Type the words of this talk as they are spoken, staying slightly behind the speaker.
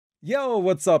Yo,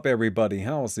 what's up everybody?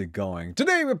 How's it going?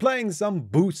 Today we're playing some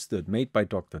Boosted, made by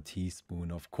Dr.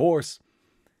 Teaspoon, of course.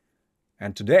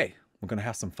 And today we're gonna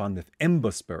have some fun with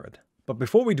Ember Spirit. But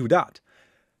before we do that,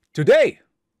 today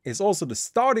is also the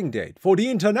starting date for the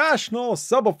International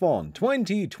Subathon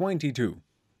 2022.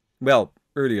 Well,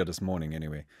 earlier this morning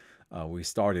anyway. We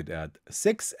started at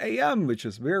 6 a.m., which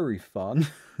is very fun.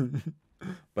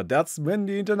 But that's when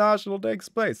the International takes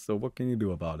place, so what can you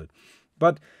do about it?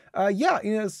 But yeah,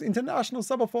 International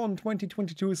Subathon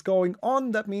 2022 is going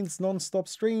on. That means non-stop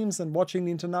streams and watching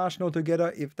the International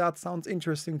together. If that sounds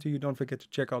interesting to you, don't forget to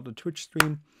check out the Twitch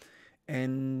stream.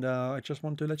 And I just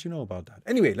want to let you know about that.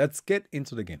 Anyway, let's get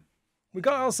into the game. We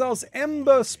got ourselves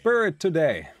Ember Spirit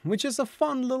today, which is a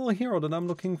fun little hero that I'm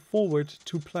looking forward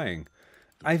to playing.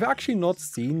 I've actually not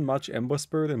seen much Ember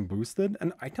Spirit in Boosted,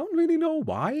 and I don't really know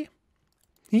why.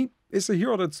 He is a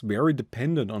hero that's very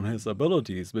dependent on his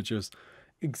abilities, which is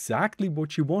exactly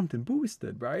what you want in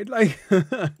Boosted, right? Like,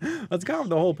 that's kind of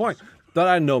the whole point. But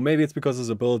I don't know, maybe it's because his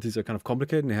abilities are kind of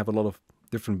complicated and they have a lot of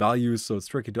different values, so it's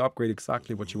tricky to upgrade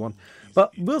exactly what you want.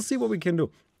 But we'll see what we can do.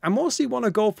 I mostly want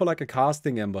to go for like a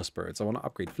casting Ember Spirits. I want to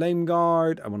upgrade Flame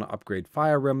Guard, I want to upgrade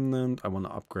Fire Remnant, I want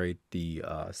to upgrade the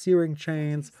Searing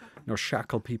Chains,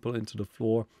 shackle people into the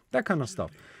floor, that kind of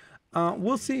stuff.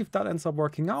 We'll see if that ends up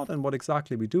working out and what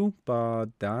exactly we do, but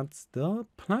that's the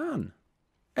plan.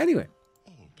 Anyway.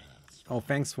 Oh,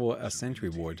 thanks for a Sentry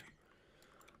Ward.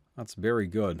 That's very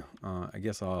good. I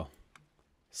guess I'll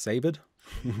save it.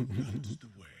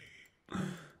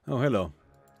 Oh, hello.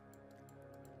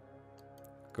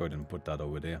 Go ahead and put that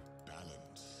over there.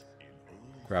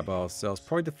 Grab ourselves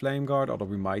probably the Flame Guard, although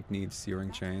we might need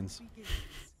Searing Chains.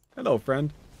 Hello,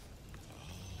 friend.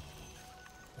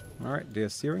 Alright,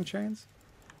 there's Searing Chains.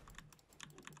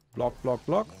 Block, block,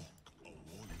 block.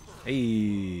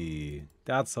 Hey,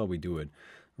 that's how we do it.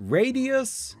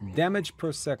 Radius, damage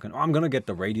per second. Oh, I'm gonna get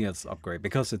the Radius upgrade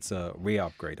because it's a rare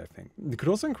upgrade, I think. It could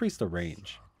also increase the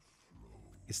range.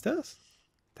 Is this?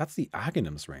 That's the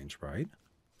Aghanim's range, right?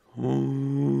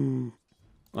 Alright,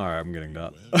 I'm getting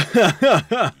that.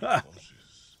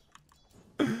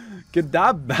 Get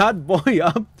that bad boy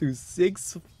up to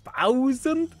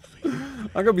 6,000? I'm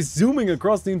gonna be zooming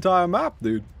across the entire map,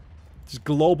 dude. Just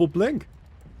global blink.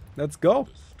 Let's go.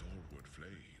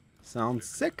 Sounds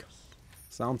sick.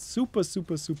 Sounds super,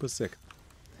 super, super sick.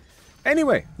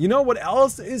 Anyway, you know what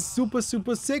else is super,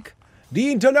 super sick?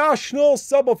 The International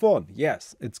Subathon.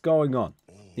 Yes, it's going on.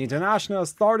 The International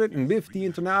started, and with the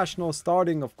International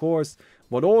starting, of course,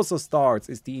 what also starts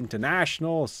is the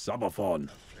International Subathon.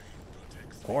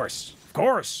 Of course, of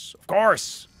course, of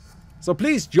course. So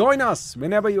please join us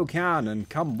whenever you can and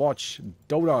come watch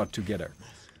Dota together.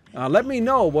 Let me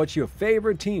know what your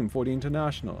favorite team for the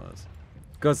International is.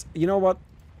 Because, you know what?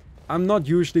 I'm not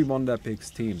usually one that picks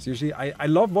teams. Usually, I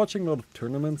love watching a lot of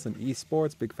tournaments and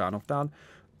esports. Big fan of that.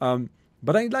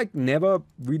 But I, like, never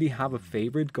really have a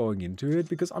favorite going into it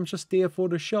because I'm just there for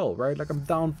the show, right? Like, I'm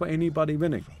down for anybody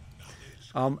winning.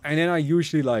 And then I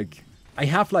usually, like... I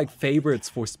have, like, favorites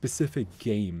for specific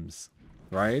games,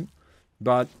 right?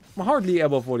 But hardly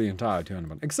ever for the entire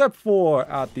tournament. Except for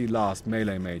at the last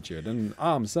Melee Major. Then,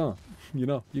 so, you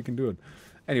know, you can do it.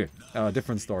 Anyway,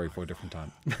 different story for a different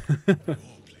time.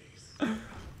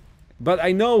 But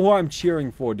I know who I'm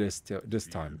cheering for this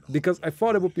time. Because I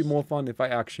thought it would be more fun if I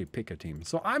actually pick a team.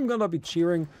 So I'm gonna be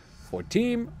cheering for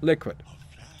Team Liquid.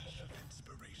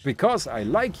 Because I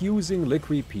like using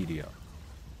Liquipedia.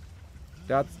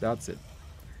 That's it.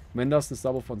 When does the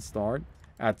subathon start?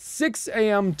 At 6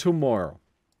 a.m. tomorrow.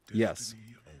 Yes.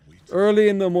 Early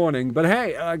in the morning. But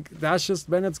hey, that's just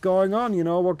when it's going on. You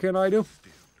know, what can I do?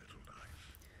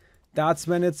 That's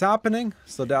when it's happening.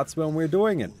 So that's when we're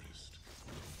doing it.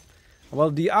 Well,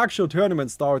 the actual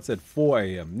tournament starts at 4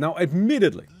 a.m. Now,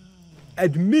 admittedly,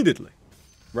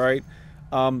 right?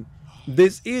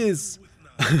 This is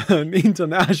an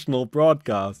international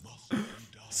broadcast.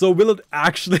 So will it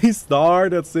actually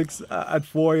start at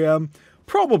 4 a.m.?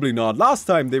 Probably not. Last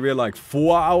time they were like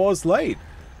 4 hours late.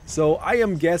 So I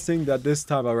am guessing that this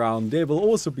time around there will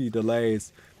also be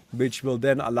delays, which will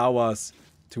then allow us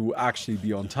to actually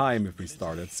be on time if we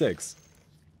start at 6.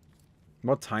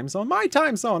 What time zone? My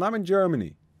time zone! I'm in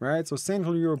Germany, right? So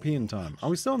Central European time. Are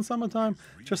we still in summertime?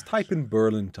 Just type in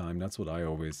Berlin time. That's what I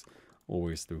always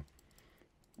do.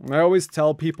 I always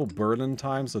tell people Berlin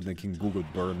time so they can Google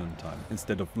Berlin time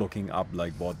instead of looking up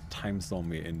like what time zone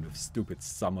we're in with stupid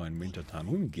summer and winter time.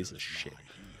 Who even gives a shit?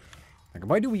 Like,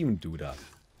 why do we even do that?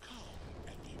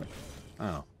 Like, I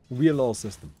don't know. Weird little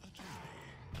system.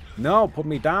 No, put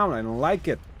me down. I don't like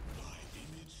it.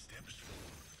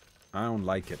 I don't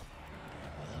like it.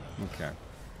 Okay.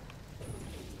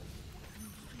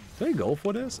 Do I go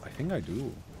for this? I think I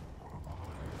do.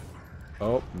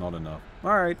 Oh, not enough.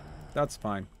 Alright, that's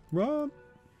fine. Run.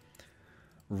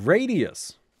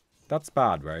 Radius. That's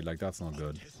bad, right? Like, that's not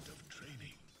good.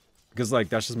 Because, like,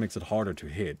 that just makes it harder to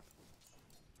hit.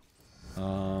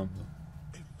 I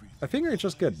think I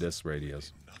just get this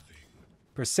radius.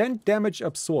 Percent damage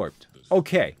absorbed.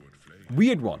 Okay.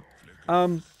 Weird one.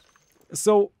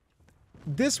 So,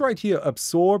 this right here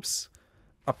absorbs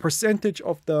a percentage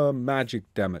of the magic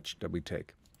damage that we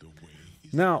take.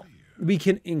 Now, we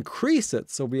can increase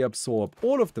it so we absorb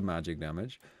all of the magic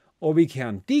damage, or we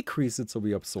can decrease it so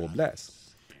we absorb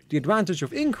less. The advantage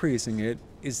of increasing it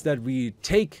is that we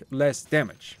take less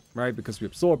damage, right? Because we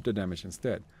absorb the damage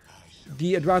instead.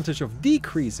 The advantage of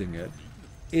decreasing it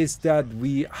is that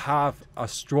we have a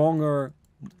stronger,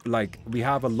 like, we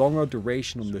have a longer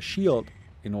duration on the shield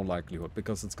in all likelihood,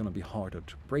 because it's gonna be harder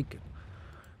to break it.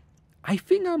 I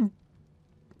think I'm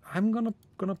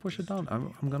gonna push it down.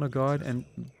 I'm gonna go ahead and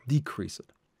decrease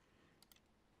it,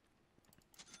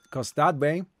 because that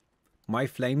way my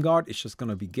flame guard is just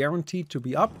gonna be guaranteed to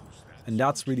be up, and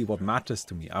that's really what matters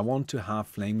to me. I want to have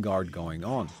flame guard going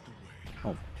on.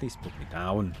 Oh, please put me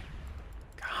down.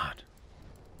 God,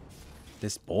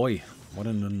 this boy, what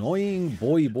an annoying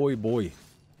boy.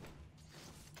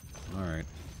 All right,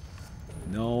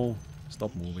 no,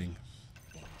 stop moving.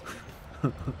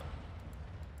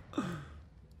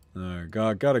 Alright,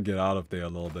 gotta get out of there a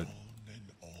little bit.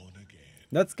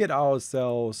 Let's get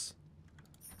ourselves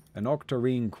an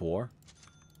Octarine core.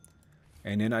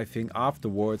 And then I think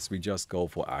afterwards we just go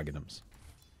for Aghanim's.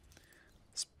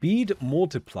 Speed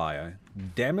multiplier.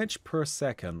 Damage per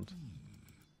second.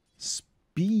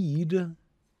 Speed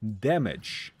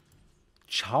damage.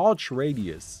 Charge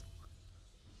radius.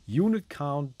 Unit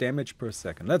count damage per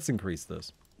second. Let's increase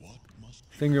this.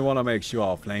 I think we want to make sure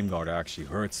our Flame Guard actually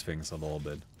hurts things a little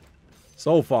bit.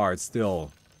 So far, it's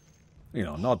still, you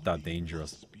know, not that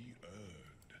dangerous.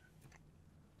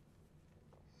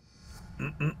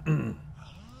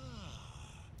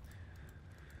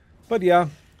 But yeah,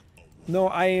 no,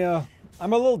 I'm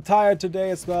a little tired today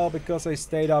as well, because I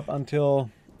stayed up until...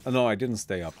 no, I didn't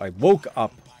stay up. I woke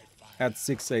up at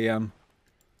 6 AM.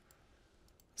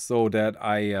 So that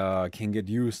I can get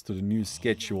used to the new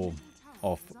schedule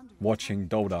of watching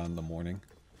Dota in the morning.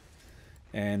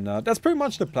 And that's pretty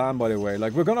much the plan, by the way.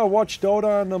 Like, we're gonna watch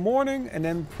Dota in the morning and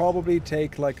then probably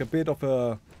take like a bit of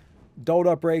a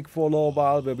Dota break for a little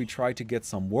while, where we try to get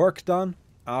some work done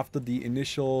after the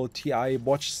initial TI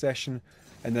watch session.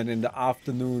 And then in the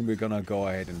afternoon, we're gonna go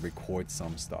ahead and record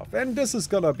some stuff. And this is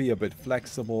gonna be a bit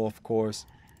flexible, of course,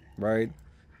 right?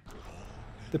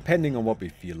 Depending on what we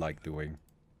feel like doing.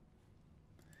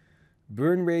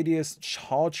 Burn radius,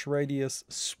 charge radius,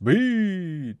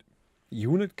 speed.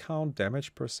 Unit count,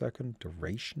 damage per second,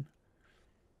 duration.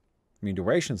 I mean,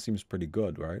 duration seems pretty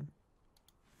good, right?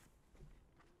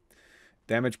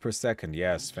 Damage per second,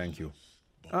 yes, thank you.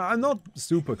 I'm not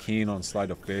super keen on Sleight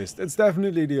of Fist. It's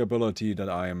definitely the ability that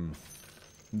I'm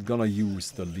gonna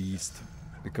use the least,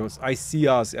 because I see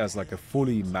us as like a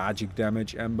fully magic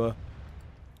damage Ember.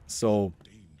 So,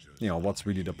 you know, what's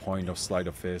really the point of Sleight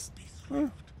of Fist?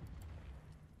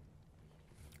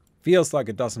 Feels like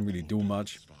it doesn't really do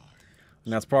much.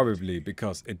 And that's probably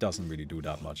because it doesn't really do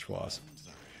that much for us.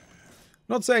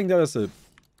 Not saying that it's a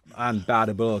bad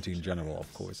ability in general,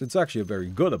 of course. It's actually a very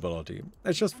good ability.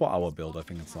 It's just for our build, I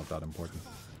think it's not that important.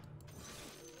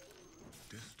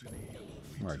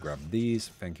 Alright, grab these.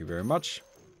 Thank you very much.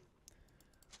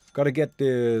 Gotta get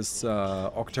this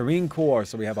Octarine core,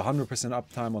 so we have 100%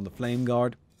 uptime on the Flame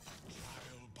Guard.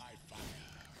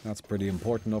 That's pretty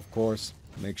important, of course.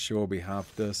 Make sure we have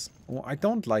this. Oh, I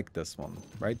don't like this one.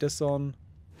 Right, this on...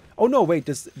 Oh no, wait,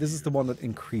 this is the one that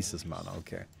increases mana.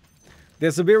 Okay.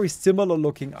 There's a very similar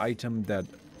looking item that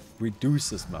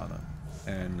reduces mana.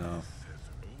 And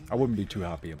I wouldn't be too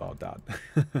happy about that.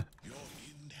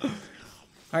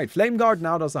 Alright, Flame Guard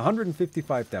now does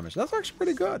 155 damage. That's actually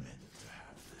pretty good.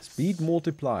 Speed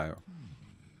multiplier.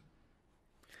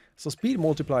 So speed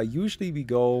multiplier, usually we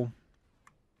go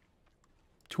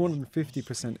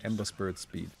 250% Ember Spirit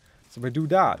speed. So if I do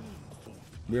that,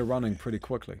 we're running pretty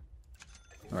quickly.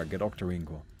 Alright, get Octarine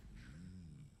core.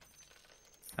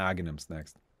 Aghanim's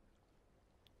next.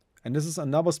 And this is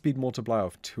another speed multiplier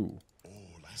of 2.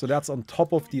 So that's on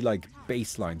top of the like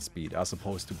baseline speed, as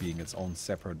opposed to being its own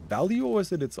separate value, or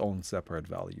is it its own separate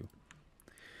value?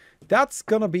 That's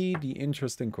gonna be the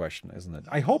interesting question, isn't it?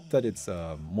 I hope that it's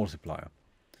a multiplier.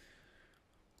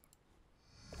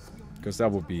 Because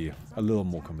that would be a little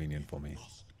more convenient for me.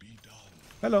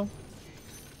 Hello.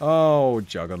 Oh,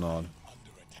 Juggernaut.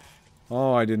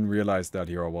 Oh, I didn't realize that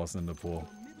hero was in the pool.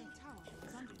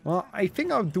 Well, I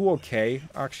think I'll do okay,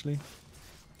 actually.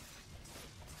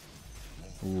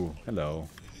 Ooh, hello.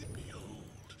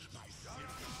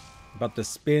 But the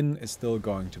spin is still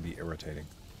going to be irritating.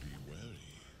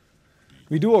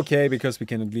 We do okay because we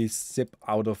can at least zip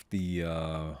out of the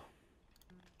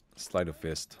Sleight of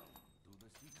Fist.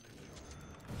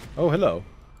 Oh, hello.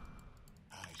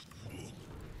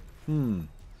 I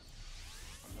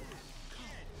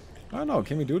don't know,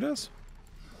 can we do this?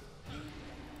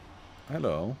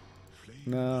 Hello.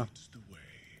 Nah.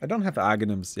 I don't have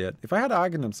Aghanims yet. If I had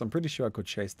Aghanims, I'm pretty sure I could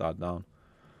chase that down.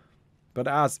 But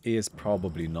as is,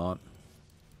 probably not.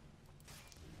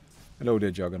 Hello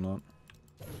there, Juggernaut.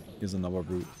 Here's another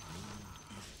route.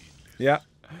 Yeah.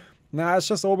 Nah, it's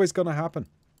just always gonna happen.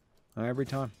 Every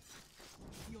time.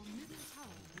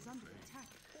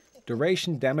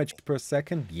 Duration damage per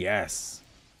second? Yes.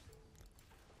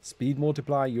 Speed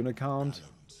multiply, unit count.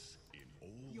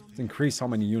 Let's increase how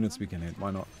many units we can hit.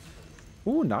 Why not?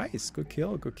 Ooh, nice. Good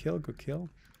kill, good kill, good kill.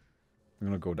 I'm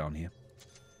gonna go down here.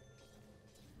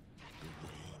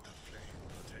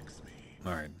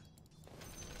 Alright.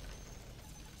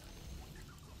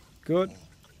 Good.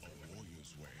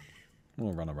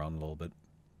 We'll run around a little bit.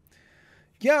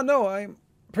 Yeah, no, I'm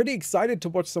pretty excited to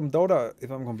watch some Dota,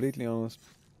 if I'm completely honest.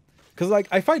 Because, like,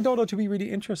 I find Dota to be really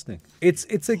interesting. It's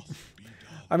a...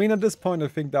 I mean, at this point, I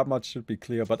think that much should be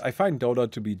clear. But I find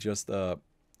Dota to be just a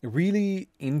really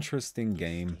interesting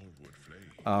game.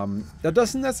 That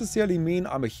doesn't necessarily mean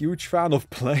I'm a huge fan of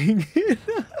playing it.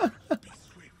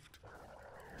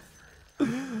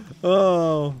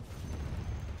 Oh...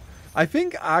 I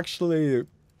think actually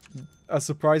a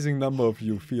surprising number of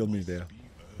you feel me there.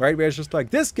 Right? Where it's just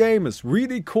like, this game is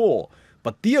really cool,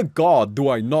 but dear God, do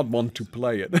I not want to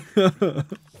play it.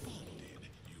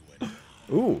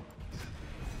 Ooh.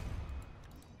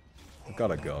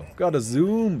 Gotta go. Gotta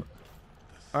zoom.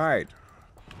 Alright.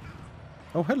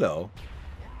 Oh, hello.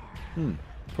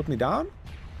 Put me down?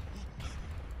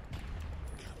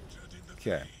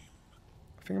 Okay.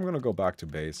 I think I'm gonna go back to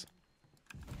base.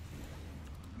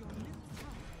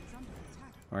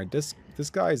 Alright, this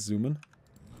guy is zooming.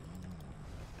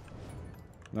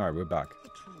 Alright, we're back.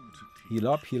 Heal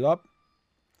up, heal up.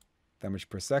 Damage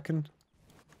per second.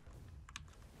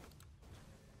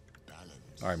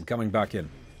 Alright, I'm coming back in.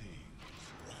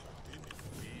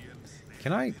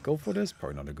 Can I go for this?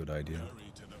 Probably not a good idea.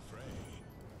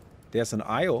 There's an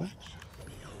IO.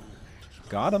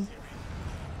 Got him.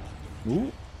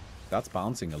 Ooh. That's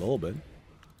bouncing a little bit.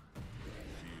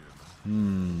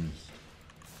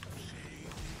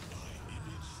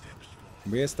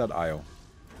 Where's that IO?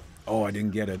 Oh, I didn't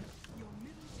get it.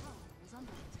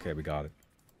 Okay, we got it.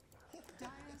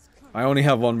 I only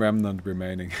have one remnant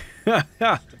remaining.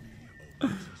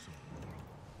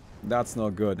 That's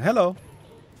not good. Hello.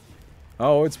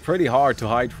 Oh, it's pretty hard to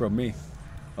hide from me.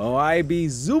 Oh, I be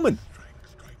zooming.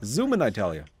 Zooming, I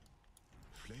tell you.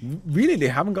 Really, they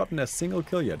haven't gotten a single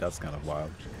kill yet. That's kind of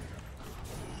wild.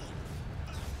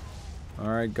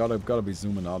 Alright, gotta be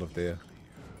zooming out of there.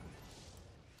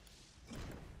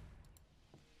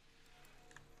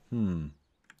 Be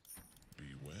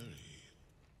wary,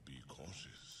 be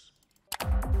cautious.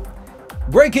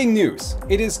 Breaking news!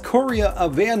 It is Courier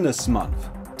Awareness Month.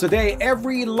 Today,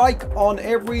 every like on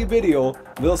every video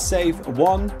will save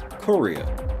one courier.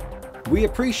 We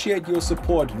appreciate your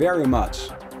support very much,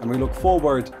 and we look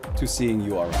forward to seeing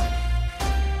you around.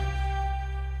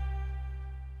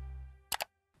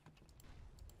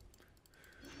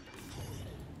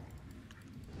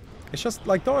 It's just,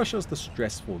 like, Dota is just a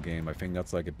stressful game. I think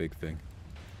that's, like, a big thing.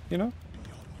 You know?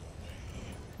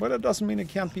 But that doesn't mean it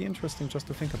can't be interesting just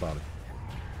to think about it.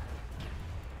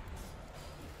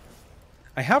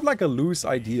 I have, like, a loose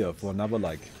idea for another,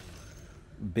 like,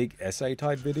 big essay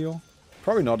type video.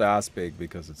 Probably not as big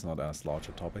because it's not as large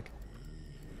a topic.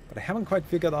 But I haven't quite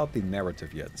figured out the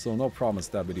narrative yet, so no promise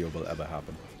that video will ever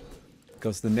happen.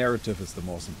 Because the narrative is the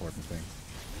most important thing.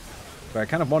 But I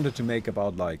kind of wanted to make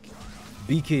about, like,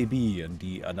 BKB and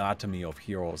the anatomy of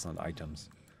heroes and items.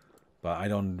 But I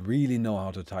don't really know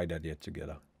how to tie that yet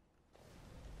together.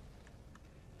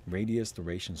 Radius,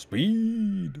 duration,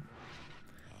 speed.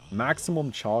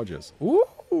 Maximum charges.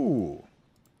 Ooh.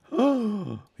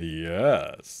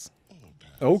 Yes.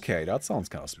 Okay, that sounds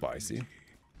kind of spicy.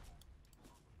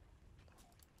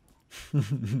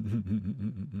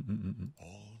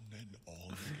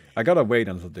 I gotta wait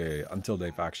until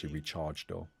they've actually recharged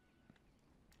though.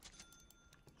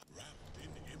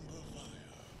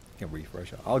 Can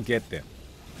refresh it. I'll get there.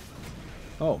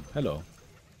 Oh, hello.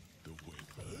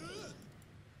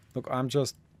 Look, I'm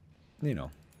just, you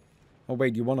know. Oh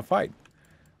wait, you want to fight?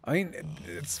 I mean,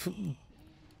 it's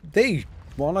they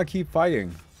wanna keep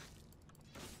fighting.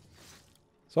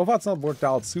 So far it's not worked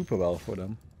out super well for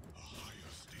them.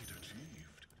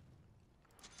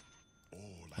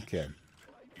 Okay.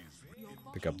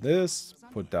 Pick up this,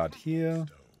 put that here.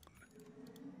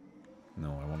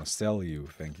 No, I want to sell you,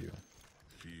 thank you.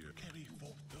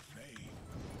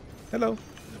 Hello.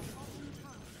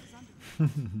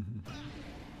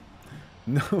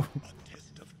 No.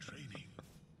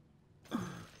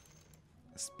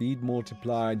 Speed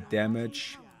multiplied,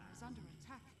 damage,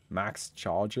 max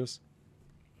charges.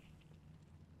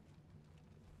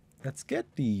 Let's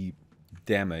get the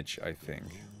damage, I think.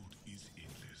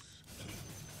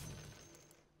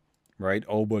 Right,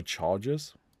 over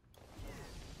charges.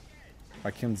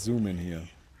 I can zoom in here.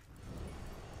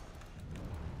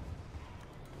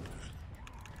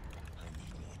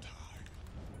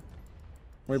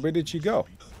 Wait, where did she go?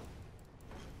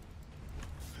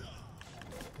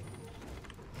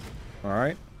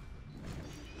 Alright.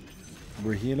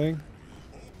 We're healing.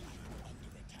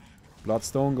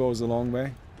 Bloodstone goes a long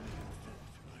way.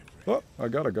 Oh, I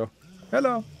gotta go.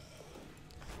 Hello.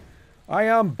 I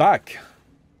am back.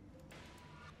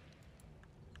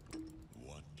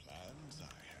 What plans I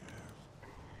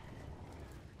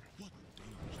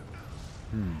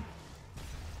have.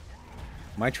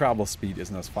 My travel speed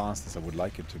isn't as fast as I would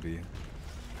like it to be.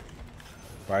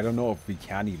 But I don't know if we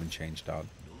can even change that.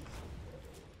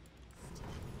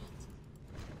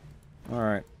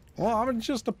 Alright. Well, I'm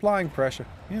just applying pressure.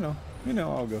 You know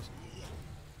how it goes.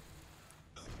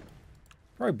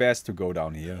 Probably best to go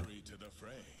down here.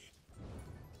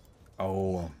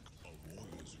 Oh.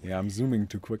 Yeah, I'm zooming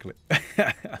too quickly.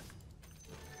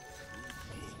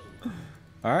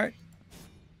 Alright.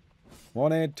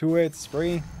 1 hit, 2 hits,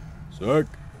 3. Sick.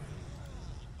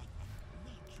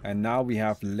 And now we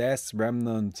have less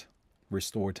remnant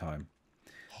restore time.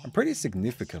 And pretty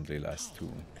significantly less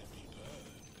too.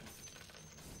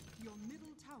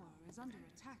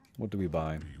 What do we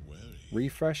buy?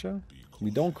 Refresher? We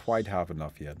don't quite have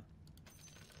enough yet.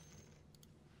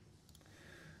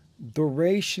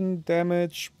 Duration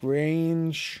damage,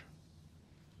 range,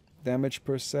 damage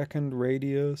per second,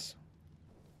 radius.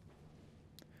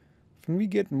 Can we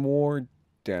get more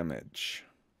damage?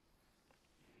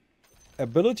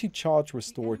 Ability charge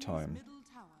restore time.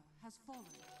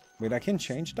 Wait, I can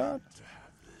change that?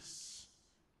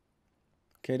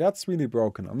 Okay, that's really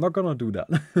broken. I'm not gonna do that.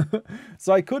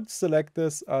 So I could select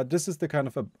this. This is the kind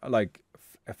of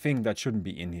a thing that shouldn't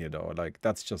be in here though. Like,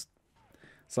 that's just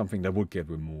something that would get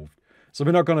removed. So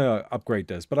we're not gonna upgrade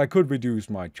this, but I could reduce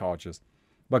my charges.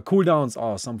 But cooldowns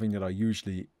are something that are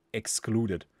usually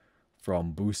excluded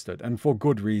from boosted, and for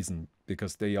good reason,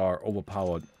 because they are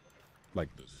overpowered like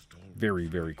very,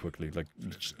 very quickly, like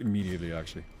just immediately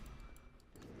actually.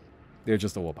 They're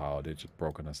just overpowered, they're just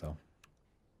broken as hell.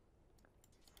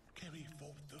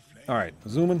 Alright,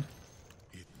 zooming.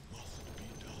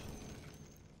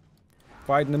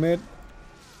 Fight in the mid.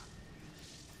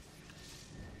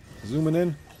 Zooming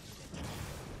in.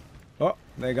 Oh,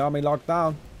 they got me locked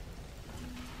down.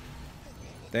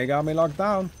 They got me locked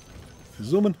down.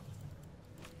 Zooming.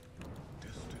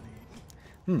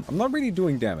 I'm not really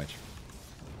doing damage.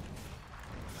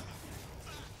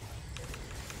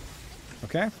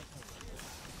 Okay.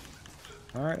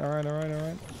 Alright, alright, alright,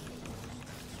 alright.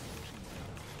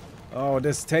 Oh,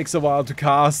 this takes a while to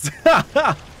cast.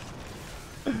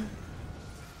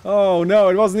 Oh no,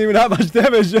 it wasn't even that much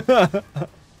damage.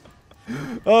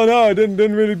 Oh no, it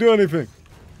didn't really do anything.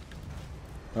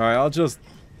 Alright, I'll just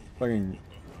fucking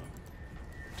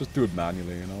just do it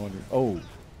manually, you know. Oh.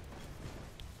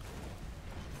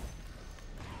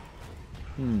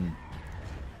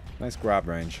 Nice grab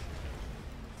range.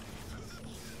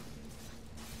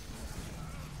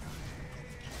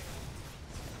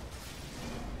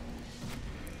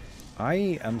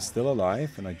 I am still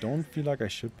alive, and I don't feel like I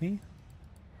should be.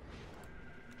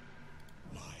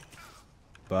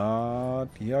 But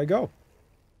here I go.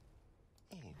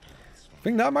 I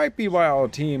think that might be why our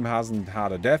team hasn't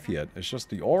had a death yet. It's just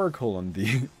the Oracle and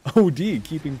the OD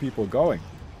keeping people going.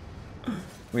 I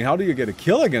mean, how do you get a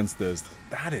kill against this?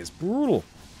 That is brutal.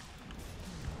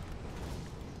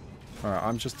 Alright,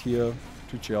 I'm just here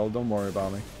to chill. Don't worry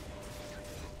about me.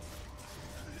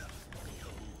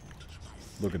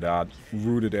 Look at that.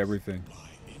 Rooted everything.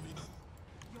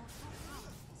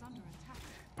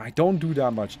 I don't do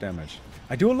that much damage.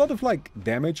 I do a lot of, like,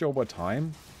 damage over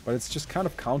time, but it's just kind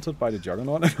of countered by the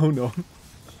Juggernaut. I don't know.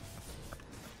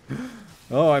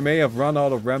 Oh, I may have run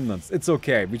out of remnants. It's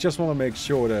okay. We just want to make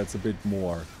sure that it's a bit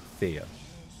more fair.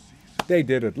 They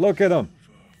did it. Look at them.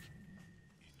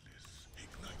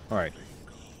 Alright.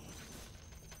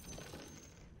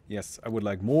 Yes, I would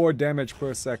like more damage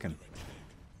per second.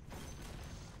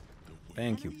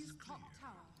 Thank you. Enemy's top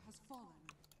tower has fallen.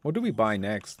 What do we buy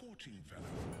next? Fortune fellow.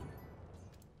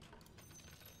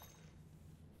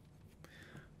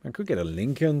 I could get a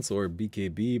Lincoln's or a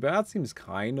BKB, but that seems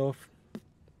kind of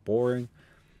boring.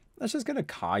 Let's just get a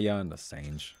Kaya and a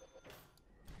Sage.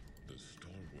 The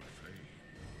stalwart flame.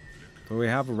 Do we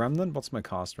have a Remnant? What's my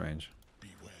cost range?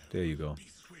 Beware. There you go. Be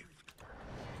swift.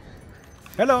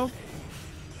 Hello!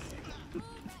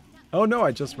 Oh no,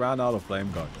 I just ran out of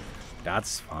Flame Guard.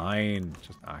 That's fine.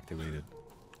 Just activate it.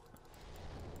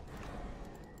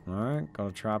 Alright, got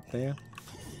a trap there.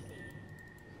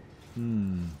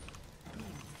 Ooh,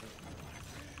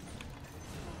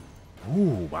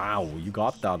 wow, you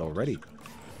got that already.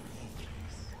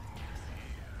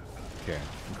 Okay,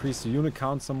 increase the unit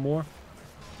count some more.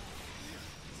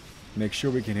 Make sure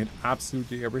we can hit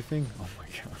absolutely everything. Oh my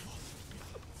god.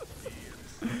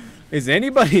 Is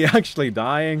anybody actually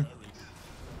dying?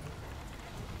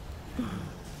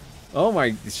 Oh my,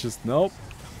 it's just, nope.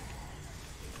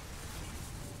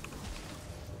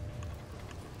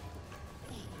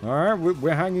 Alright,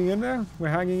 we're hanging in there. We're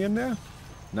hanging in there.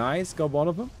 Nice, got one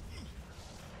of them.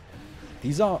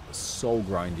 These are so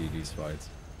grindy, these fights.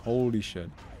 Holy shit.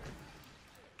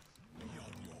 Be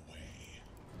on your way.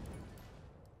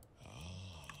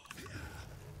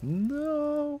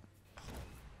 No.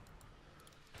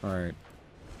 Alright.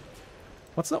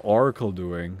 What's the Oracle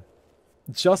doing?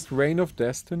 Just Reign of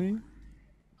Destiny?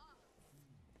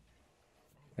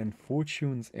 And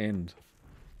Fortune's End.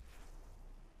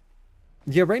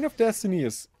 Yeah, Reign of Destiny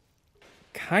is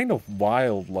kind of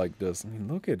wild like this. I mean,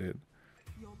 look at it.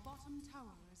 Your bottom tower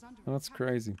is under That's attack.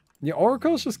 crazy. Yeah,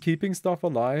 Oracle's just keeping stuff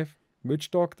alive. Witch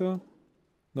Doctor?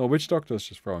 No, Witch Doctor is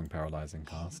just throwing paralyzing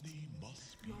casts. He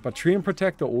must be. But Treant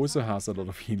Protector also has a lot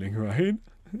of healing, right?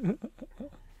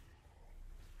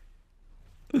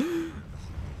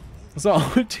 So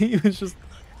our team is just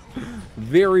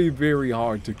very, very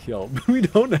hard to kill. But we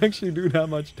don't actually do that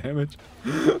much damage.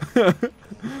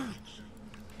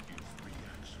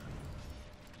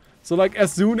 So like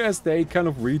as soon as they kind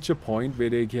of reach a point where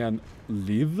they can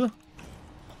live,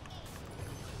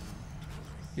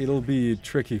 it'll be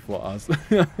tricky for us.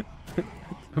 A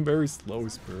very slow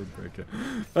Spirit Breaker.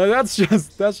 That's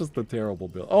just a terrible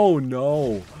build. Oh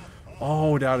no.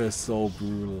 Oh, that is so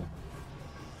brutal.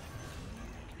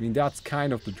 I mean, that's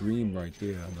kind of the dream right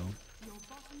there, no? Your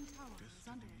bottom tower is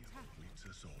under attack. Leads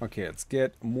us all. Okay, let's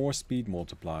get more speed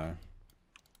multiplier.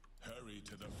 Hurry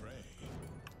to the fray.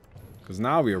 Because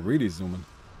now we are really zooming.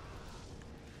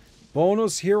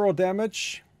 Bonus hero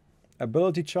damage.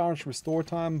 Ability charge, restore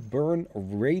time, burn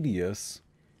radius.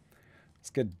 Let's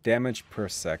get damage per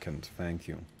second. Thank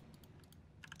you.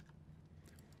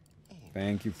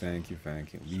 Thank you, thank you,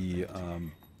 thank you. We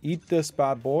eat this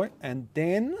bad boy and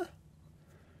then...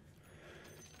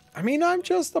 I mean, I'm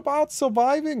just about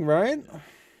surviving, right?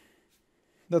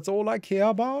 That's all I care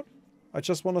about. I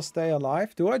just want to stay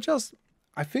alive.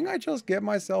 I think I just get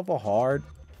myself a heart.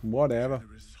 Whatever.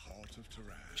 There is heart of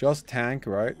Taraz. Just tank,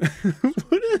 right?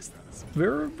 What is this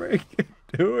Spirit Breaker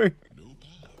doing?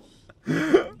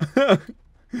 No path.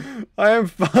 I am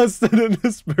faster than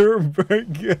the Spirit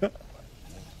Breaker.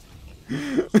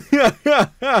 What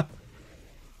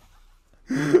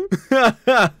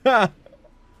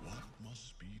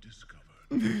must be discovered?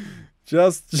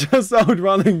 just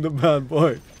outrunning the bad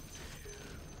boy.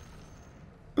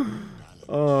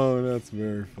 Oh, that's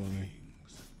very funny.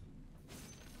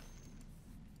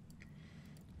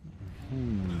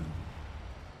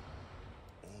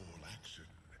 All action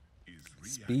is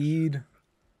reaction. Speed,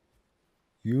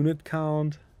 unit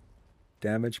count,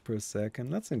 damage per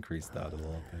second. Let's increase that a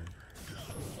little bit.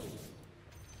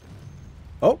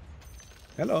 Oh,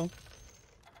 hello.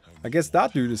 I guess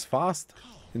that dude is fast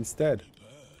instead.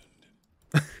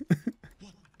 What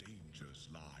dangers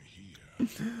lie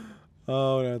here?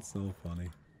 Oh, that's so funny.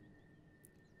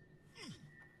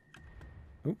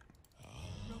 Oop.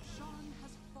 Roshan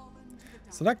has fallen to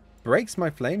the So that breaks my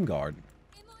flame guard.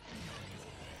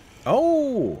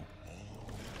 Oh!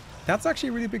 That's actually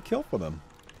a really big kill for them.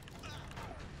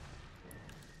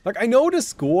 Like, I know the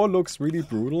score looks really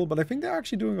brutal, but I think they're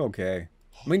actually doing okay.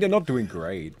 I mean, they're not doing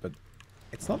great, but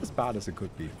it's not as bad as it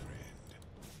could be.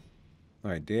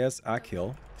 Alright, there's a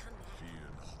kill.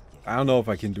 I don't know if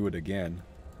I can do it again.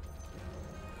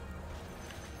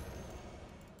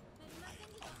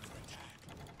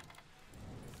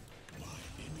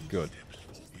 Good.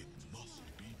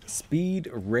 Speed,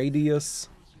 radius,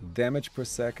 damage per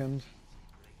second.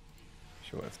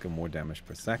 Sure, let's go more damage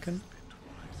per second.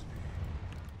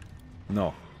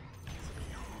 No.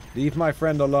 Leave my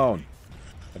friend alone.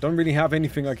 I don't really have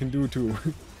anything I can do to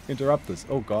interrupt this.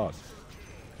 Oh god.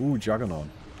 Ooh, Juggernaut.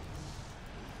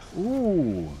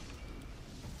 Ooh.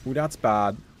 Ooh, that's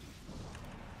bad.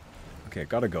 Okay,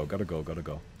 gotta go, gotta go, gotta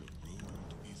go.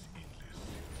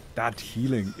 That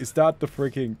healing. Is that the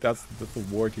freaking... That's the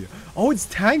ward here. Oh, it's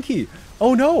tanky.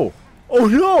 Oh, no. Oh,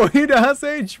 no. It has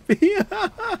HP.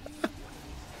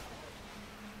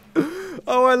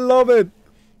 Oh, I love it.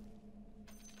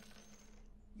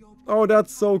 Oh,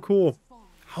 that's so cool.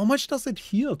 How much does it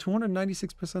heal?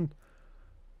 296%.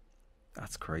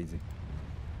 That's crazy.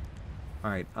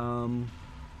 Alright,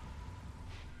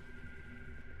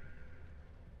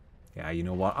 yeah, you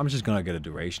know what? I'm just gonna get a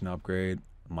duration upgrade.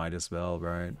 Might as well,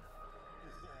 right?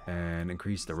 And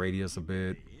increase the radius a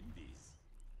bit.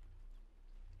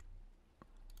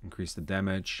 Increase the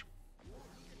damage.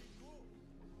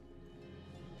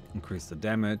 Increase the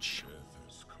damage.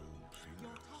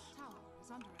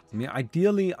 I mean,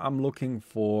 ideally, I'm looking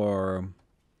for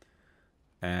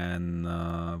an,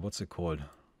 what's it called?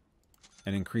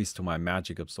 An increase to my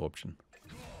magic absorption.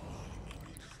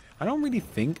 I don't really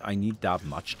think I need that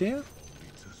much there.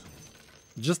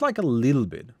 Just like a little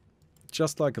bit.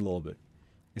 Just like a little bit.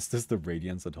 Is this the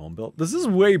Radiance at home build? This is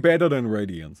way better than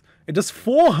Radiance. It does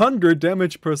 400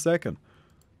 damage per second.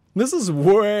 This is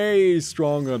way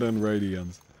stronger than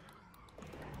Radiance.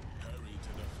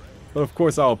 But of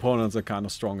course our opponents are kind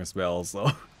of strong as well,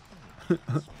 so...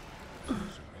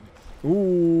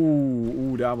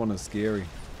 Ooh, that one is scary.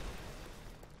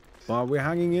 But we're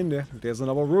hanging in there. There's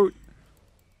another route.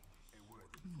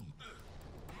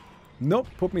 Nope,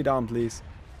 put me down, please.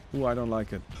 Ooh, I don't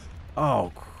like it.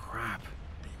 Oh, crap.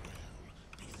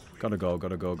 Gotta go,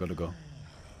 gotta go, gotta go.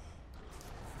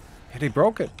 Yeah, they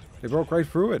broke it. They broke right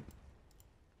through it.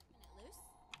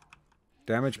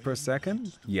 Damage per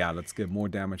second? Yeah, let's get more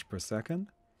damage per second.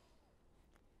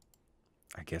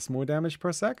 I guess more damage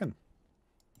per second.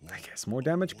 I guess more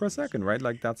damage per second, right?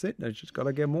 Like, that's it. I just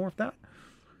gotta get more of that.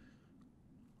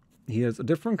 He has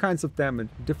different kinds of damage,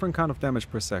 different kind of damage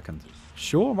per second.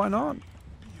 Sure, why not?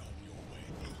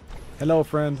 Hello,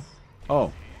 friend.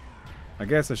 Oh, I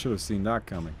guess I should have seen that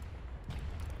coming.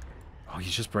 Oh, you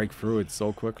just break through it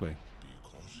so quickly.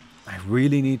 I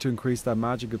really need to increase that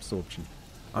magic absorption.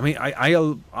 I mean,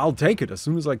 I'll take it as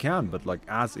soon as I can, but like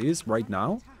as is right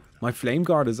now, my flame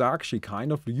guard is actually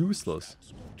kind of useless.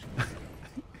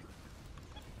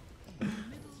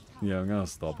 Yeah, I'm gonna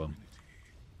stop him.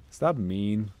 Is that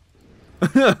mean?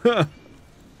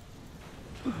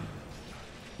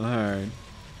 Alright.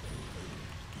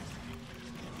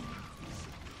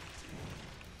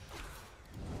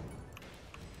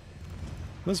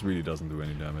 This really doesn't do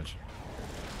any damage.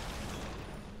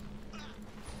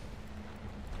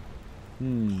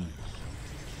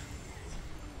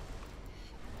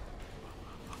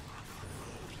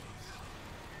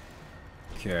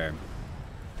 Okay.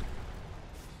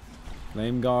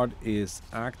 Flame Guard is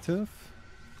active.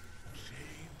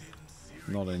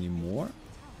 Not anymore.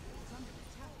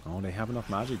 Oh, they have enough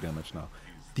magic damage now.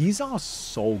 These are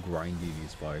so grindy,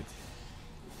 these fights.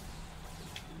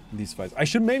 These fights. I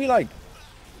should maybe like...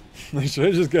 I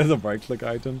should just get the right click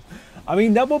item. I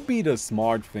mean, that would be the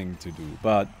smart thing to do,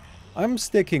 but I'm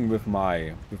sticking with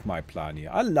my plan here.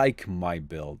 I like my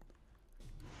build.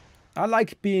 I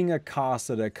like being a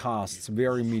caster that casts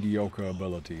very mediocre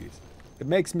abilities. It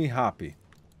makes me happy.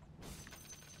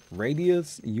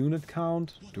 Radius, unit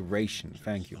count, duration.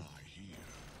 Thank you.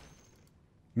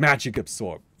 Magic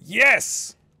absorb.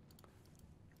 Yes!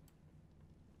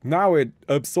 Now it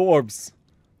absorbs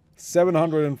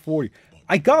 740.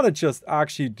 I gotta just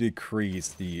actually decrease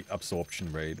the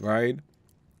absorption rate, right?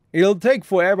 It'll take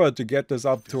forever to get this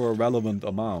up to a relevant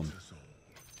amount.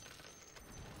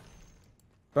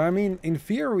 But I mean, in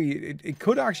theory, it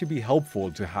could actually be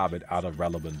helpful to have it at a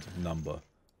relevant number.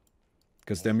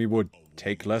 Because then we would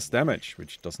take less damage,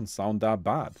 which doesn't sound that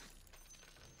bad.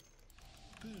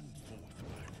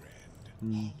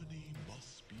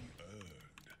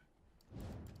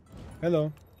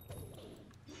 Hello.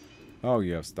 Oh,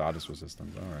 you have status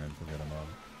resistance. Alright, forget about it.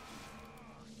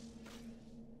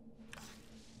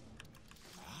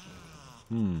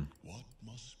 What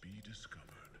must be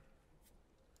discovered?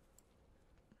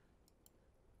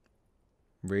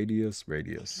 Radius.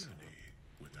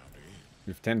 Without aim.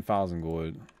 We have 10,000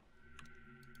 gold.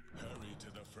 Hurry to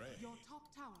the fray. Your top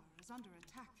tower is under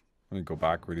attack. Let me go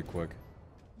back really quick.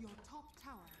 Your top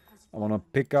tower has I want to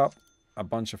pick up a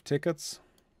bunch of tickets.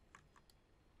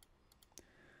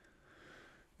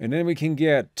 And then we can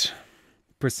get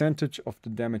percentage of the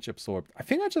damage absorbed. I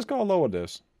think I just gotta lower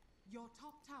this. Your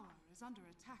top tower is under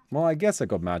attack. Well, I guess I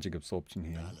got magic absorption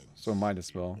here. So might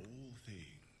as well. All things.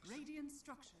 Radiant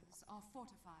structures are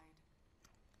fortified.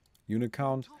 Unit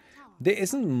count. Top tower There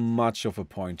isn't much of a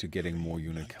point to getting more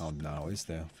unit count now, is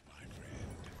there?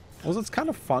 Also, it's kind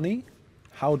of funny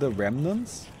how the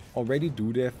remnants already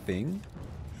do their thing.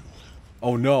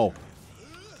 Oh no!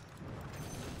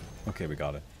 Okay, we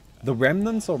got it. The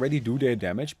remnants already do their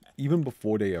damage even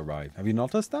before they arrive. Have you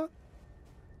noticed that?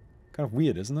 Kind of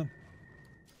weird, isn't it?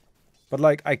 But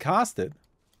like, I cast it.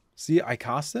 See, I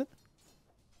cast it.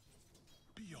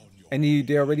 And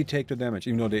they already take the damage,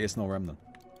 even though there is no remnant.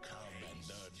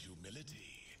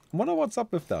 I wonder what's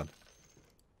up with that.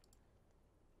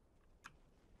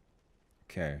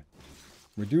 Okay.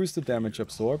 Reduce the damage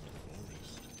absorbed.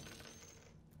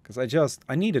 Because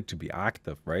I need it to be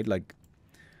active, right? Like,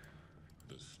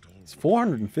 it's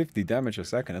 450 damage a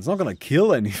second. It's not gonna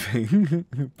kill anything.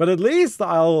 But at least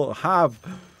I'll have,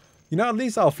 you know, at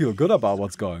least I'll feel good about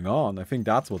what's going on. I think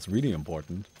that's what's really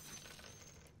important.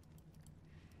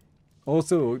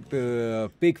 Also, the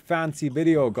big fancy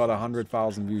video got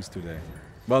 100,000 views today.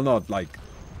 Well, not like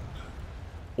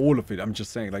all of it. I'm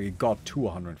just saying, like, it got to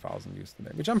 100,000 views today,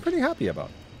 which I'm pretty happy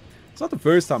about. It's not the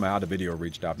first time I had a video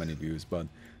reach that many views, but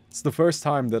it's the first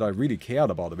time that I really cared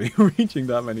about a video reaching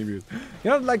that many views. You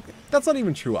know, like, that's not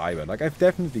even true either. Like, I've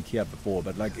definitely cared before,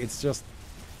 but, like, it's just,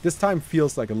 this time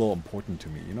feels, like, a little important to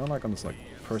me. You know, like, on this, like,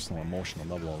 personal, emotional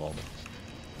level a little bit.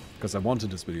 Because I wanted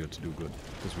this video to do good,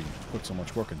 because we put so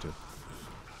much work into it.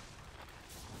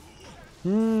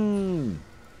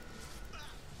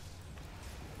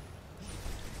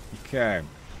 Okay.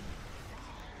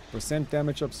 Percent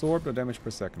damage absorbed or damage per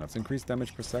second? Let's increase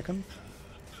damage per second.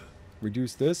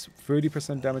 Reduce this.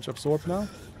 30% damage absorbed now.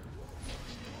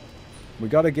 We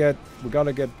gotta get,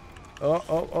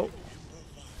 oh.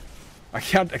 I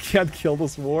can't kill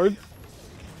this ward.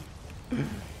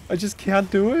 I just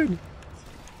can't do it.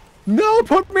 No,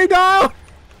 put me down!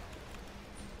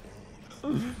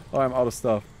 Oh, I'm out of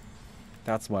stuff.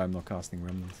 That's why I'm not casting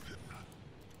remnants.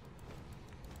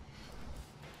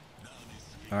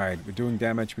 Alright, we're doing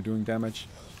damage,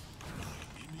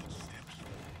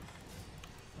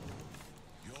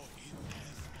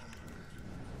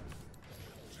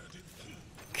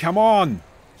 Come on!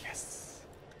 Yes!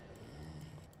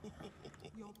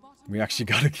 We actually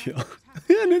got a kill.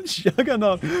 And it's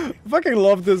Juggernaut! I fucking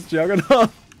love this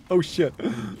Juggernaut! Oh shit.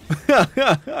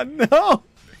 No!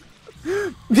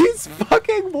 These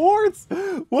fucking wards!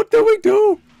 What do we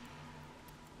do?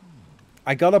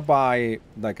 I gotta buy,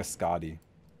 like, a Skadi.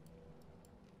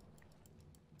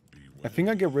 I think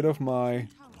I get rid of my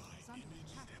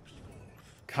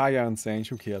Kaya and Sage.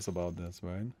 Who cares about this,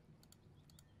 right?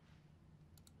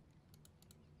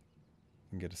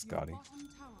 And get a Skadi.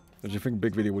 Do you think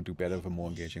Big Video would do better with a more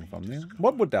engaging thumbnail?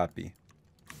 What would that be?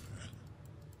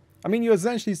 I mean, you're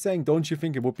essentially saying, don't you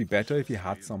think it would be better if you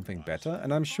had something better?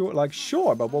 And I'm sure, like,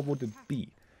 sure, but what would it be?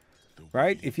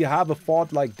 Right? If you have a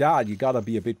thought like that, you gotta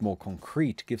be a bit more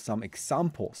concrete. Give some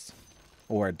examples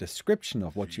or a description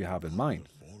of what you have in mind.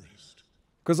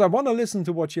 Because I want to listen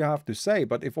to what you have to say,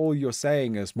 but if all you're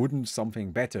saying is, wouldn't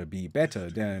something better be better,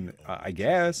 then I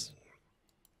guess,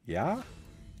 yeah?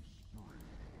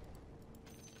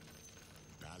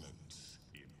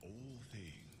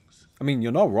 I mean,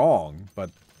 you're not wrong, but,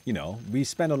 you know, we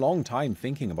spent a long time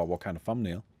thinking about what kind of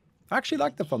thumbnail. I actually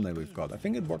like the thumbnail we've got. I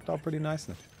think it worked out pretty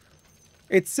nicely.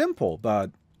 It's simple, but,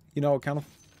 you know, it kind of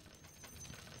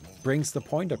brings the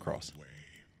point across.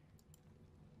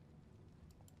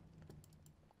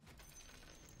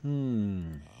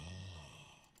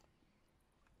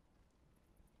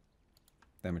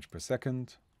 Damage per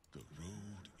second.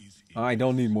 I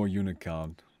don't need more unit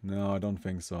count. No, I don't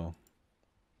think so.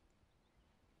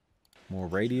 More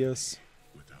radius.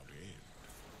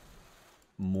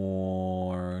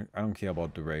 More... I don't care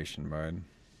about duration, right?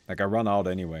 Like, I run out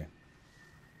anyway.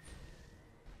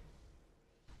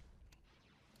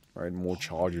 Right, more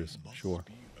charges, sure.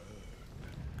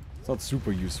 It's not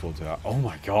super useful to have. Oh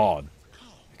my god!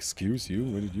 Excuse you?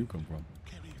 Where did you come from?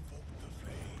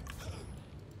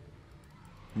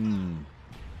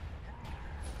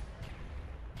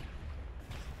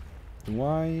 Do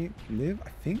I live? I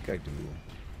think I do.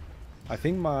 I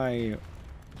think my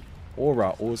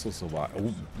aura also survived.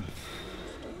 Oh.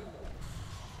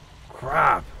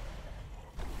 Crap!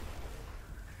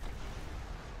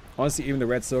 Honestly, even the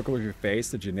red circle with your face,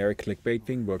 the generic clickbait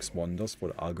thing, works wonders for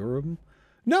the algorithm.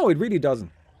 No, it really doesn't.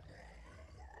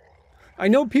 I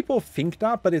know people think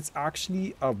that, but it's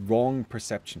actually a wrong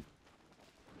perception.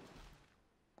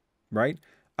 Right?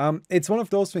 It's one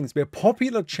of those things where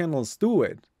popular channels do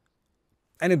it.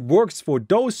 And it works for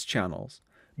those channels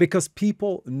because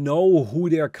people know who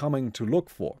they're coming to look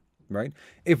for. Right?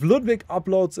 If Ludwig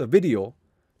uploads a video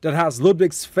that has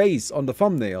Ludwig's face on the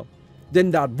thumbnail,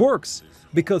 then that works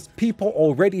because people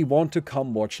already want to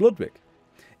come watch Ludwig.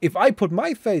 If I put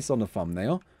my face on the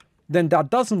thumbnail, then that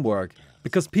doesn't work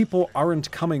because people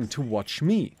aren't coming to watch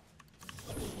me.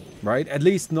 Right? At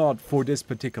least not for this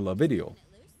particular video,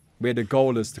 where the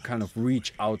goal is to kind of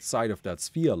reach outside of that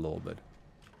sphere a little bit.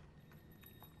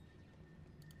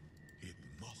 It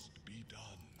must be done.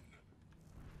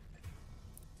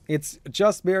 It's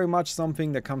just very much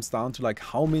something that comes down to like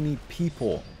how many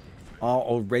people are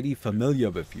already familiar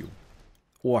with you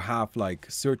or have like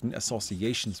certain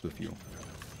associations with you.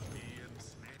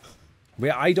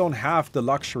 Where I don't have the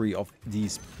luxury of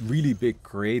these really big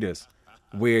creators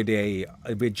where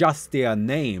just their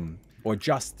name or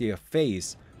just their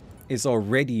face is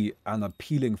already an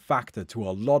appealing factor to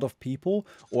a lot of people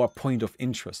or a point of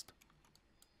interest.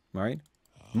 Right?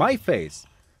 My face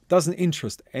doesn't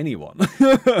interest anyone.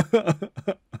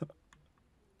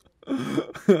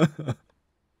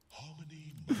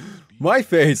 My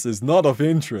face is not of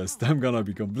interest. I'm gonna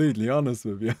be completely honest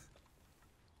with you.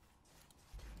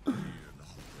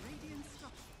 Radiant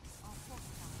structures are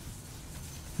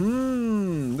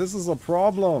fortified. This is a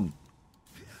problem.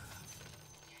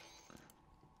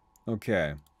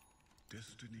 Okay.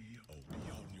 Destiny will be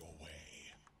on your way.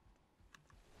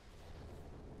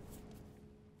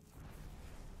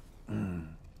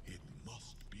 It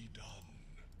must be done.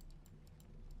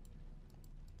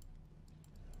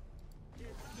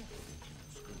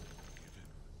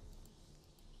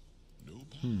 No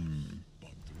path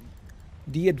but through.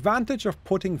 The advantage of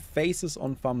putting faces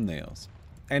on thumbnails,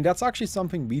 and that's actually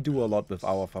something we do a lot with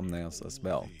our thumbnails as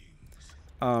well,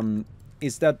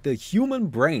 is that the human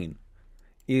brain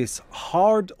is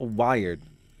hardwired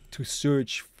to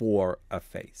search for a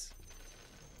face.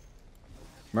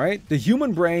 Right? The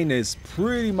human brain is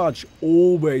pretty much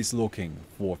always looking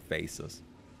for faces.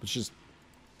 It's just,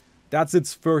 that's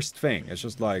its first thing. It's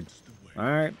just like,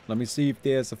 alright, let me see if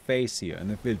there's a face here.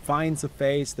 And if it finds a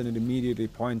face, then it immediately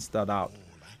points that out.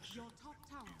 Your top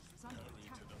tower is under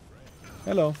attack.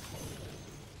 Hello.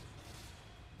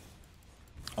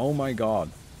 Oh my god.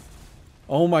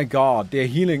 Oh my god, their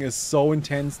healing is so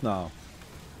intense now.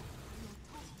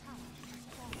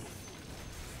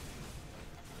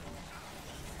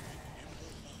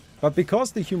 But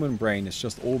because the human brain is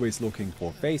just always looking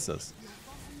for faces,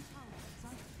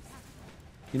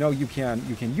 you know, you can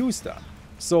use that.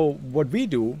 So what we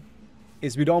do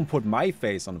is we don't put my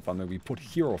face on the thumbnail, we put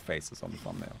hero faces on the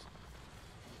thumbnails.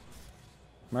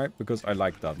 Right? Because I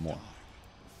like that more.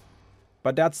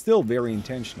 But that's still very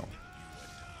intentional.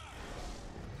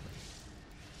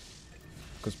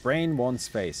 Because brain wants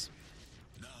face.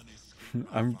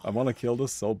 I want to kill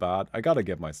this so bad. I gotta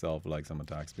get myself like some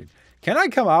attack speed. Can I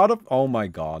come out of... Oh my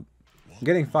god. I'm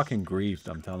getting fucking griefed,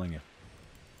 I'm telling you.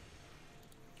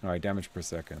 Alright, damage per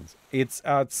second. It's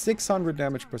at 600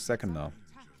 damage per second now.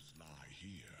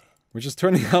 Which is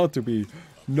turning out to be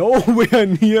nowhere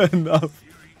near enough.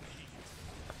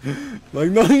 Like,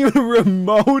 not even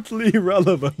remotely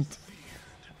relevant.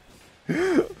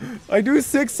 I do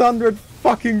 600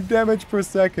 fucking damage per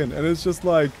second, and it's just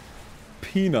like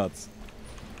peanuts.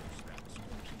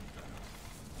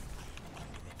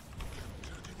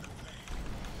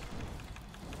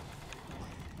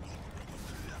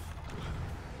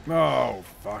 Oh,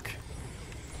 fuck.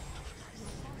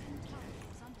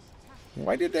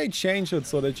 Why did they change it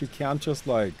so that you can't just,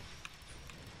 like,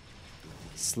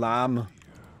 slam?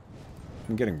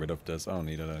 I'm getting rid of this. I don't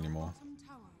need it anymore. Bottom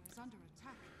tower is under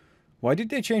attack. Why did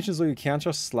they change it so you can't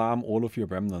just slam all of your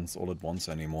remnants all at once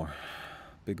anymore?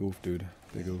 Big oof, dude.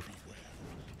 Big oof.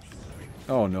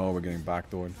 Oh no, we're getting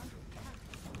backdoored.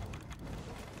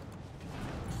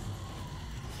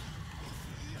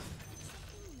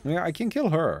 Yeah, I can kill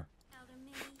her.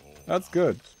 That's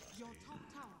good. Your top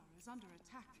tower is under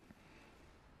attack.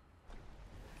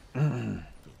 The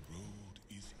road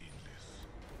is endless.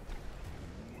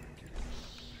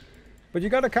 But you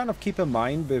gotta kind of keep in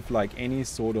mind with like any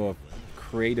sort of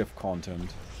creative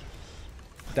content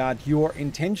that your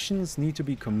intentions need to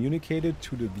be communicated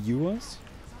to the viewers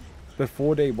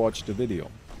before they watch the video.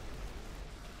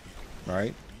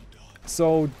 Right?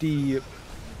 So the,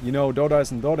 you know, Dota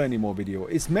isn't Dota anymore video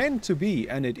is meant to be,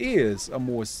 and it is, a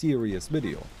more serious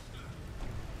video.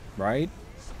 Right?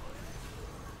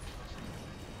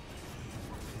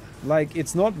 Like,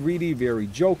 it's not really very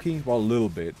jokey, well, a little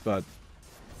bit, but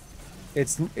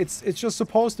it's just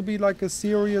supposed to be like a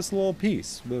serious little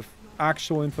piece with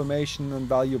actual information and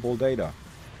valuable data,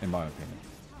 in my opinion.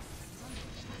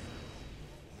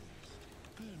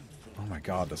 Oh my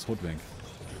god, this hoodwink.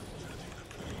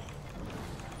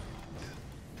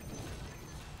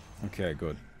 Okay,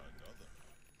 good.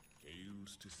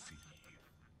 Fails to see.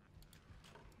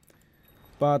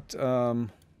 But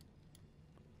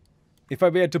if I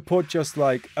were to put just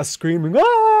like a screaming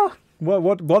ah,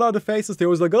 what are the faces? They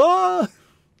always like ah.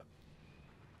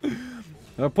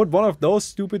 I put one of those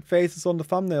stupid faces on the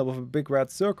thumbnail with a big red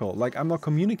circle. Like, I'm not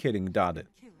communicating that,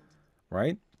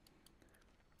 right?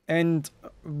 And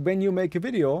when you make a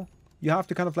video, you have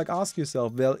to kind of like ask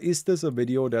yourself, well, is this a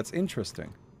video that's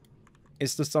interesting?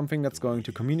 Is this something that's going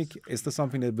to communicate? Is this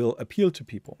something that will appeal to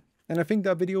people? And I think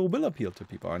that video will appeal to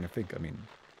people. And I mean,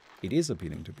 it is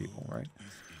appealing to people, right?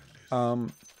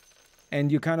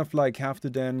 And you kind of like have to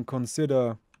then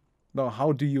consider, well,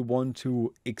 how do you want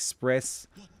to express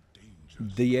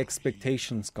the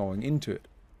expectations going into it,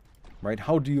 right?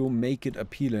 How do you make it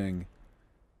appealing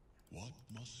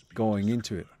going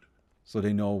into it, so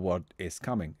they know what is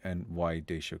coming and why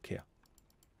they should care?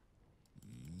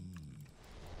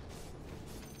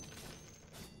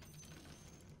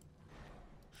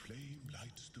 Flame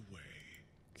lights the way.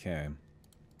 Okay.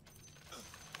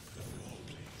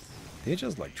 They're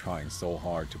just like trying so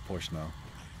hard to push now.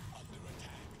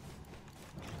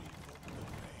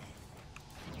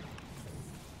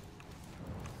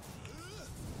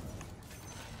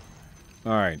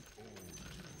 Alright.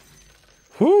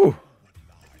 Whew!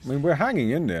 I mean, we're hanging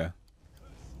in there.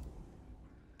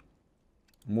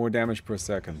 More damage per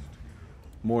second.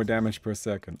 More damage per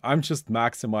second. I'm just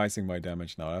maximizing my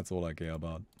damage now. That's all I care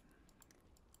about.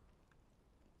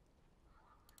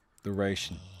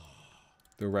 Duration.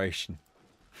 Duration.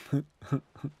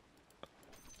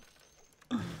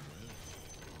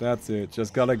 That's it.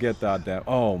 Just gotta get that down.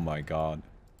 Oh my god.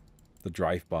 The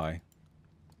drive-by.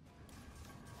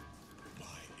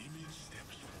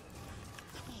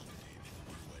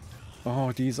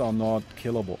 Oh, these are not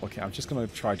killable. Okay, I'm just gonna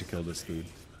try to kill this dude.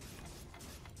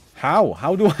 How?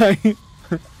 How do I...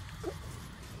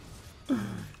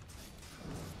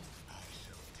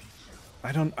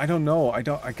 I don't know. I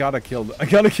gotta kill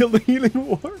the healing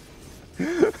ward.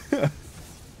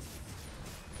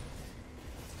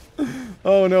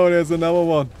 Oh no, there's another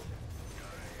one.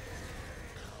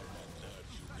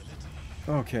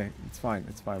 Okay, it's fine.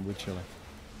 It's fine. We're chilling.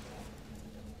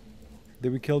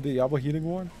 Did we kill the other healing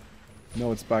ward?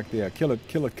 No, it's back there. Kill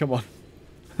it, come on.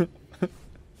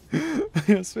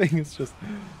 This thing is just...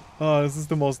 Oh, this is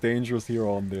the most dangerous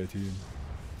hero on their team.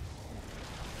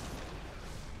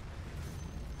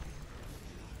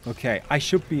 Okay, I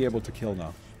should be able to kill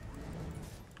now.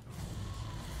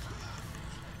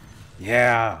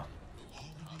 Yeah!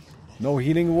 No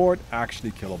healing ward,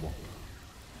 actually killable.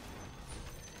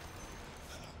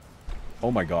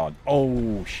 Oh my god.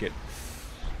 Oh, shit.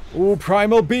 Oh,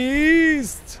 Primal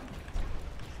Beast!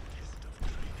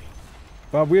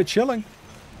 But we're chilling.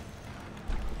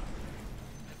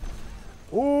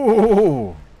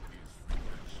 Ooh!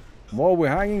 More, we're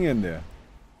hanging in there.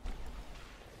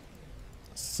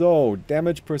 So,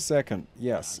 damage per second.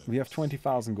 Yes, we have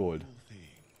 20,000 gold.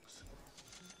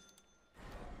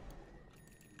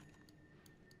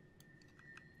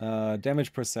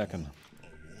 Damage per second.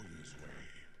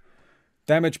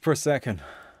 Damage per second.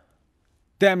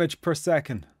 Damage per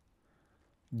second.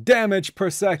 Damage per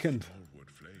second.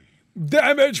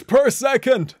 Damage per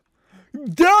second!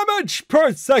 Damage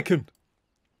per second!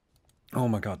 Oh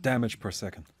my god, damage per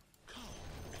second.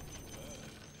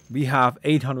 We have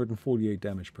 848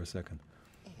 damage per second.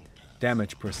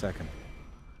 Damage per second.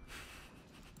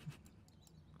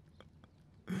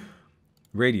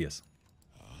 Radius.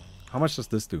 How much does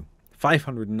this do?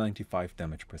 595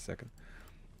 damage per second.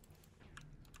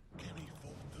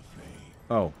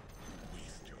 Oh.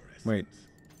 Wait.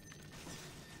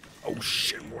 Oh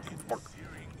shit, what the fuck?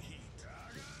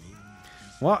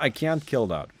 Well, I can't kill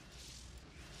that.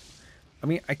 I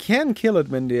mean, I can kill it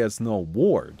when there's no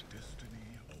ward.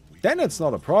 Then it's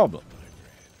not a problem.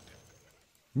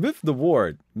 With the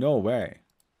ward, no way.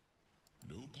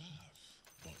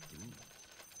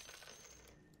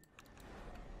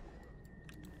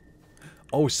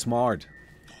 Oh, smart.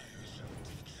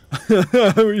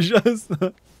 We just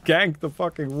ganked the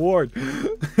fucking ward.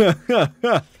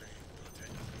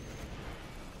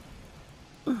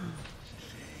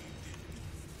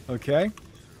 Okay.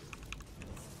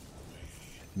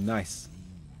 Nice.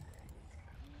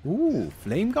 Ooh,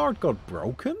 Flame Guard got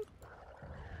broken?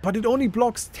 But it only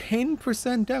blocks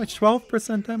 10% damage,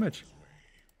 12% damage.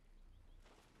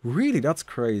 Really, that's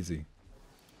crazy.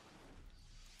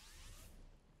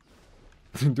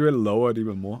 Do it lower it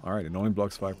even more? Alright, it only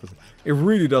blocks 5%. It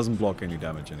really doesn't block any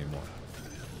damage anymore.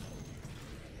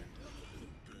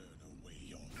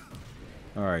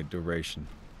 Alright, duration.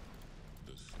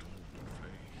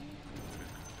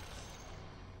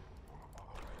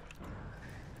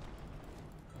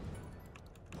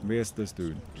 Where's this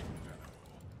dude?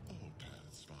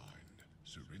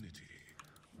 Serenity.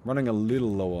 Running a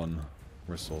little low on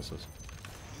resources.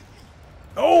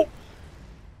 Oh!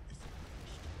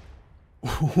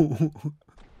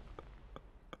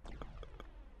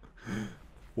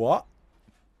 What?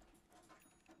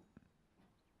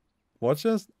 What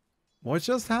just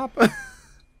happened?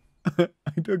 I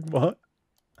took what?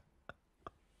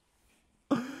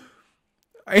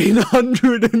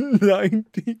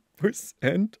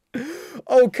 890%?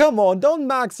 Oh, come on, don't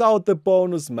max out the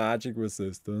bonus magic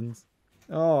resistance.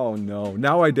 Oh no,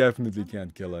 now I definitely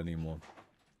can't kill anymore.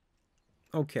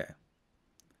 Okay.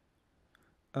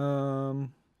 What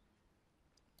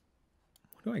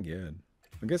do I get?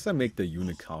 I guess I make the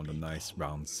unit count a nice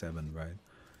round 7, right?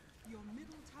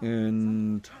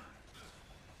 And...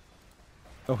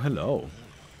 oh, hello.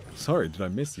 Sorry, did I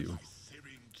miss you?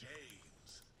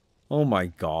 Oh my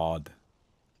god.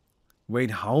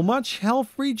 Wait, how much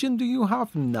health regen do you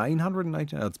have?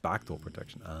 990? That's backdoor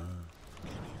protection. Ah.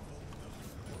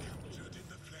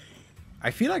 I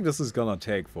feel like this is gonna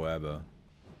take forever.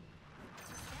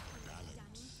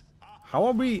 How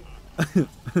are we...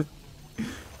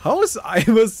 how is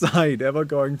either side ever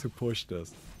going to push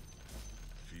this?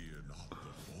 Fear not the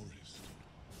forest.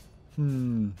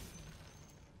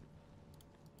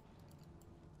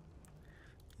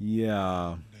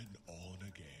 Yeah. And on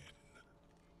again.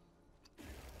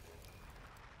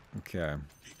 Okay.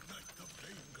 Ignite the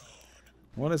flame god.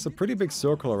 Well, there's a pretty big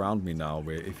circle around me now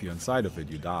where if you're inside of it,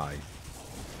 you die.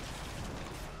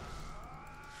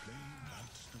 Flame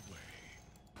lights the way.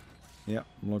 Yeah,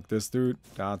 look, this dude,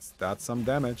 that's some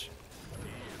damage.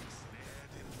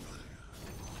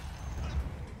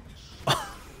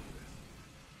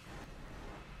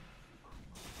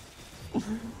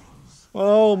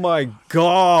 Oh my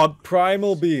god,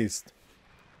 Primal Beast.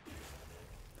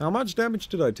 How much damage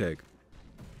did I take?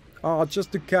 Oh,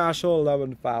 just a casual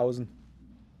 11,000.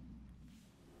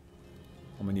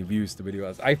 How many views the video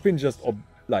has? I've been just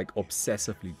like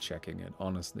obsessively checking it,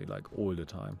 honestly, like all the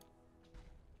time.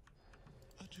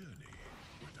 A journey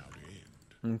without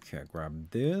end. Okay,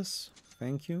 grab this.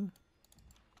 Thank you.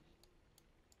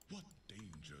 What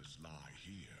dangers lie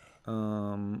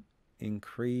here?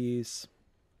 Increase.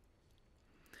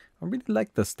 I really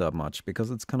like this that much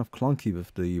because it's kind of clunky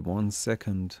with the 1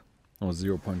 second or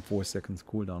 0.4 seconds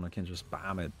cooldown. I can just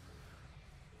spam it.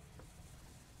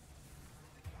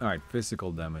 Alright,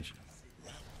 physical damage.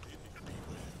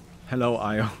 Hello,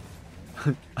 Io.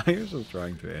 Io's just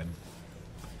trying to end.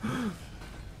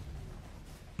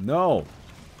 No!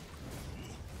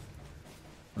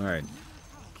 Alright.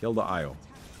 Kill the Io.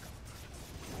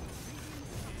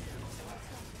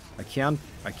 I can't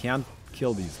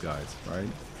kill these guys, right?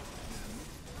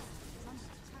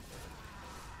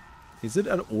 Is it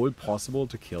at all possible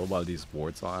to kill while these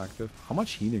wards are active? How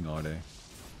much healing are they?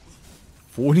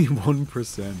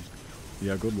 41%.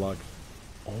 Yeah, good luck.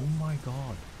 Oh my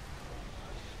god.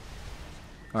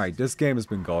 Alright, this game has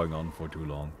been going on for too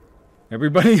long.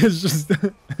 Everybody is just...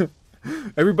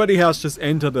 everybody has just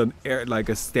entered like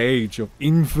a stage of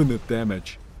infinite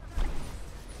damage.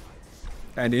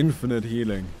 And infinite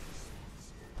healing.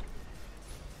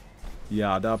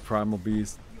 Yeah, that Primal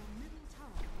Beast.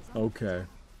 Okay.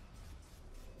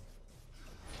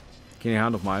 Can you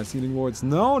handle my healing wards?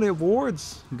 No, they're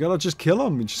wards. You gotta just kill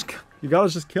them. You gotta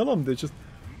just kill them. They're just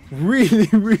really,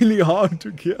 really hard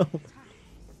to kill.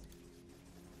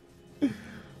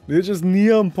 They're just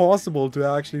near impossible to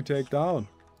actually take down.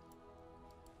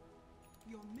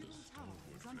 Your middle tower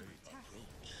is under attack.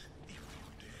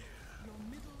 Your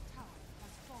middle tower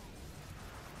has fallen.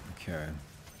 Okay.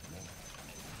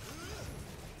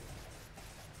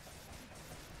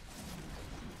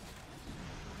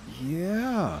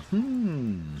 Yeah.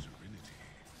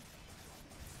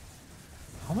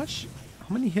 How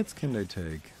many hits can they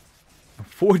take?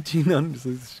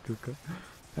 1400.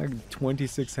 Like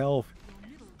 26 health.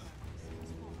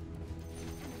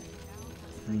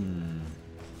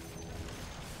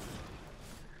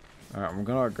 Alright, I'm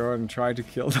gonna go ahead and try to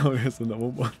kill them. Here's another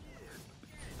one.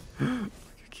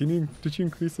 Did you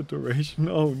increase the duration?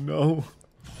 Oh no.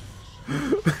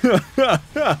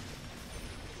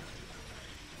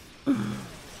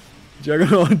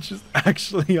 Juggernaut just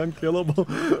actually unkillable.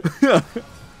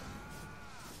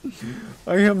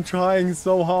 I am trying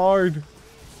so hard.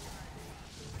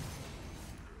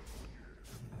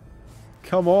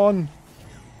 Come on.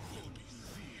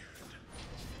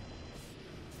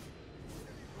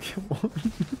 Come on.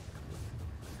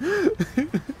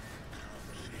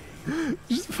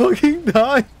 Just fucking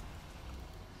die.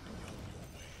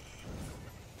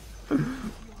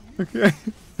 Okay.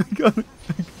 I got it.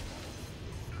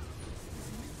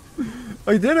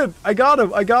 I did it! I got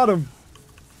him! I got him!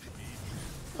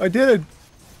 I did it!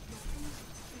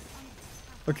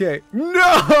 Okay.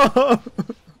 No!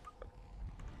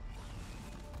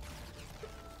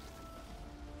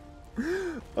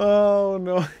 Oh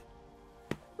no.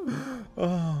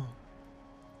 Oh.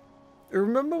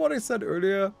 Remember what I said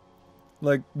earlier?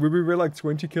 Like, we were like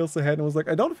 20 kills ahead and I was like,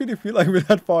 I don't really feel like we're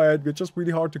that far ahead. We're just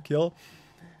really hard to kill.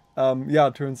 Yeah,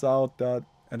 it turns out that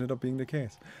ended up being the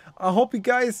case. I hope you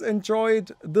guys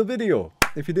enjoyed the video.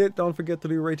 If you did, don't forget to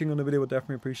leave a rating on the video. Would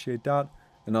definitely appreciate that.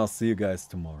 And I'll see you guys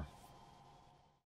tomorrow.